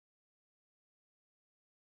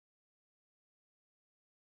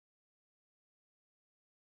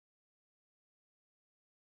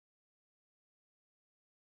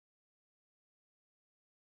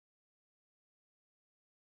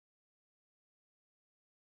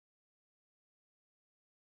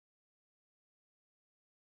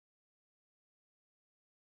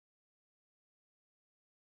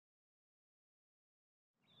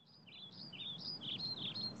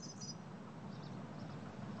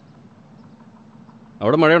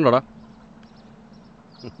അവിടെ മഴയുണ്ടോടാ?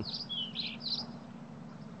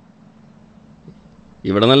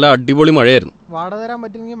 ഇവിടെ നല്ല അടിപൊളി മഴയായിരുന്നു. വാടക തരാൻ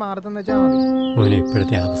പറ്റില്ലെങ്കിൽ മാറത്തെന്ന് വെച്ചാൽ മതി. മോനെ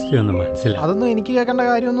ഇപ്പോഴത്തെ അവസ്ഥയൊന്നും മനസ്സിലായി. അതൊന്നും എനിക്ക് കേൾക്കേണ്ട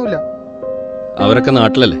കാര്യമൊന്നുമില്ല. അവരൊക്കെ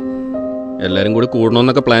നാട്ടിലല്ലേ, എല്ലാരും കൂടി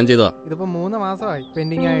കൂടണമെന്നൊക്കെ പ്ലാൻ ചെയ്തതാ. ഇതിപ്പോ 3 മാസമായി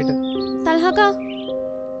പെൻഡിങ് ആയിട്ട്.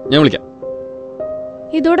 ഞാൻ വിളിക്കാം.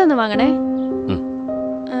 ഇതോടെ ഒന്ന് വാങ്ങണേ.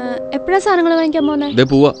 എപ്പോഴാ സാധനങ്ങൾ വാങ്ങിക്കാൻ പോന്നെ?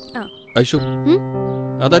 പോവാ. ഐഷു,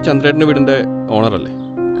 അതാ ചന്ദ്രേട്ടന്റെ വീടിന്റെ ഓണർ അല്ലേ?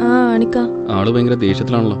 ആള് ഭയങ്കര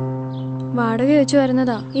ദേഷ്യത്തിലാണല്ലോ. വാടക ചോദിച്ചു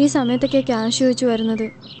വരുന്നതാ, ഈ സമയത്തൊക്കെ ക്യാഷ് ചോദിച്ചു വരുന്നത്.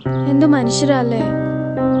 എന്ത് മനുഷ്യരല്ലേ.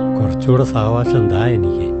 കുറച്ചുകൂടെ സാവകാശം എന്താ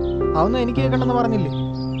എനിക്ക്? അതൊന്നും എനിക്ക് കേൾക്കണ്ടെന്ന് പറഞ്ഞില്ലേ?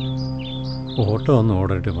 ഓട്ടോ ഒന്ന്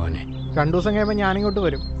ഓടട്ടെ പോനെ. 2 ദിവസം കഴിയുമ്പോൾ ഞാനിങ്ങോട്ട്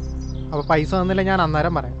വരും. അപ്പൊ പൈസ തന്നില്ല ഞാൻ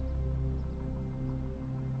അന്നേരം പറയാം.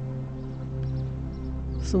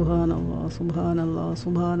 സുബ്ഹാനല്ലാഹ് സുബ്ഹാനല്ലാഹ്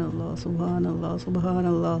സുബ്ഹാനല്ലാഹ് സുബ്ഹാനല്ലാഹ്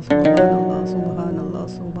സുബ്ഹാനല്ലാഹ് സുബ്ഹാനല്ലാഹ് സുബ്ഹാനല്ലാഹ്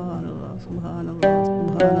സുബ്ഹാനല്ലാഹ്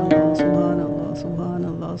സുബ്ഹാനല്ലാഹ് സുബ്ഹാനല്ലാഹ്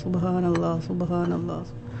സുബ്ഹാനല്ലാഹ് സുബ്ഹാനല്ലാഹ് സുബ്ഹാനല്ലാഹ്.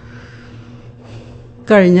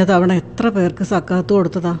 കഴിഞ്ഞ തവണ എത്ര പേർക്ക് സക്കാത്ത്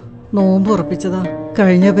കൊടുത്തതാ, നോമ്പ് ഉറപ്പിച്ചതാ.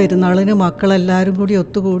 കഴിഞ്ഞ പെരുന്നാളിന് മക്കളെല്ലാരും കൂടി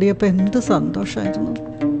ഒത്തുകൂടിയപ്പോൾ എന്ത് സന്തോഷമായിരുന്നു.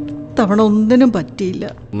 തവണ ഒന്നിനും പറ്റിയില്ല.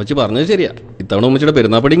 ഉമ്മച്ചി പറഞ്ഞത് ശരിയാ. ഇത്തവണ ഉമ്മച്ചിയുടെ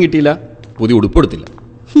പെരുന്നാപ്പടിയും കിട്ടിയില്ല, പുതിയ ഉടുപ്പ് എടുത്തില്ല.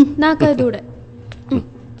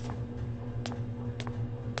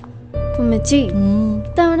 ഉമ്മച്ചി,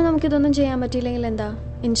 ഇത്തവണ നമുക്കിതൊന്നും ചെയ്യാൻ പറ്റിയില്ലെങ്കിൽ എന്താ,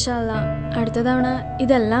 ഇൻഷാ അല്ലാ അടുത്ത തവണ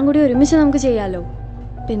ഇതെല്ലാം കൂടി ഒരുമിച്ച് നമുക്ക് ചെയ്യാലോ.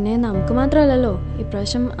 പിന്നെ നമുക്ക് മാത്രമല്ലല്ലോ,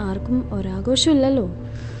 ഇപ്രാവശ്യം ആർക്കും ഒരാഘോഷം ഇല്ലല്ലോ.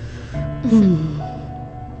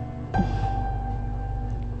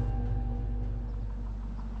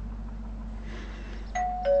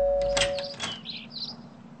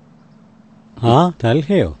 ആ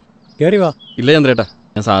തൽഹയോ കേറി വാ. ഇല്ല ചന്ദ്രേട്ടാ,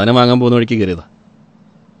 ഞാൻ സാധനം വാങ്ങാൻ പോകുന്ന വഴിക്ക് കയറിയതാ.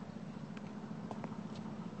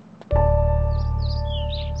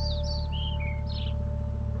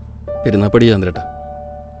 പെരുന്നാപ്പടി ചന്ദ്രേട്ടാ,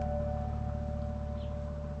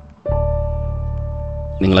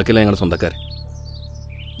 നിങ്ങളൊക്കെയല്ലേ ഞങ്ങളുടെ സ്വന്തക്കാര്.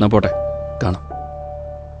 എന്നാ പോട്ടെ, കാണാം.